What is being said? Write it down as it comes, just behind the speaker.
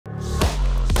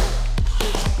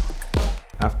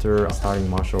After starting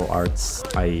martial arts,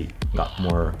 I got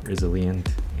more resilient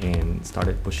and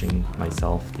started pushing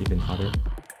myself even harder.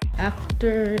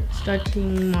 After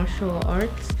starting martial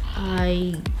arts,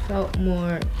 I felt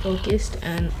more focused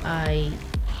and I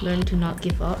learned to not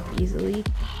give up easily.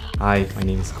 Hi, my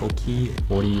name is Kohki,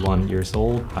 41 years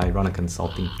old. I run a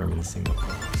consulting firm in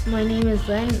Singapore. My name is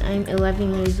Len, I'm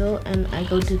 11 years old and I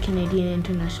go to Canadian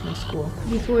International School.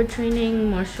 Before training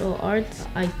martial arts,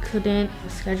 I couldn't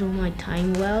schedule my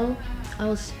time well. I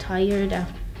was tired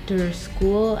after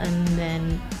school and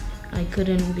then I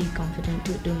couldn't be confident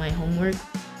to do my homework.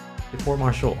 Before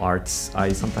martial arts,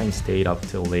 I sometimes stayed up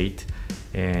till late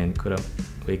and couldn't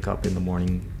wake up in the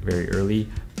morning very early.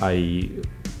 I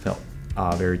felt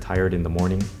very tired in the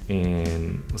morning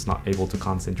and was not able to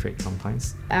concentrate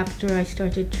sometimes. After I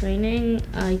started training,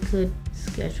 I could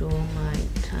schedule my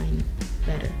time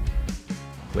better.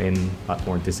 Len got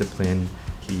more disciplined.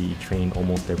 He trained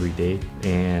almost every day,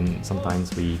 and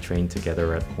sometimes we train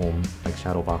together at home, like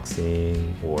shadow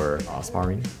boxing or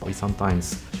sparring. We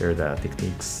sometimes share the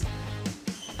techniques.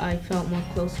 I felt more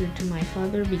closer to my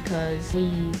father because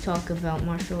we talk about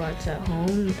martial arts at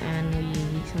home and we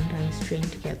sometimes train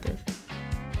together.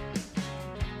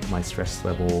 My stress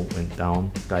level went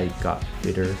down. I got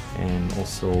fitter and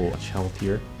also much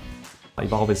healthier.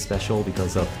 Evolve is special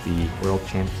because of the world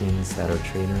champions that are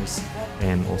trainers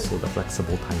and also the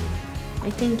flexible timing. I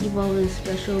think Evolve is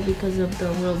special because of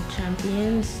the world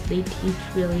champions. They teach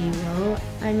really well.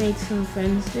 I made some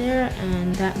friends there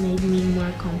and that made me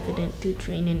more confident to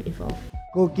train in Evolve.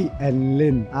 Kohki and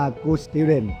Len are good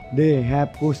students. They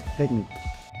have good technique.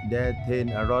 They train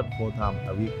a lot 4 times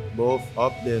a week. Both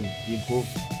of them improve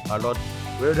a lot.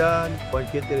 Well done.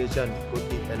 Congratulations,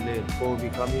 Kohki and Len, for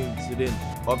becoming student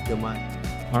of the month.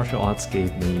 Martial arts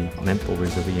gave me mental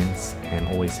resilience and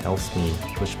always helps me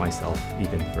push myself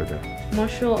even further.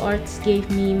 Martial arts gave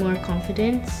me more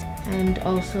confidence and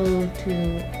also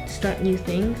to start new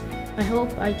things. I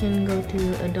hope I can go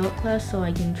to adult class so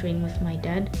I can train with my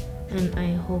dad, and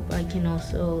I hope I can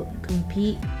also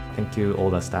compete. Thank you all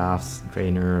the staffs,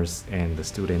 trainers, and the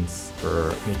students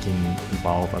for making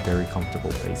Evolve a very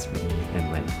comfortable place for me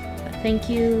and Len. Thank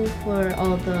you for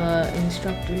all the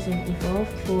instructors in Evolve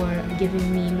for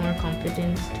giving me more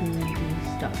confidence to do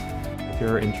stuff. If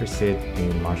you're interested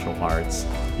in martial arts,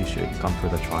 you should come for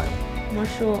the trial.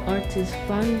 Martial arts is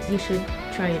fun, you should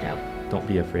try it out. Don't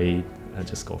be afraid,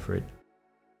 just go for it.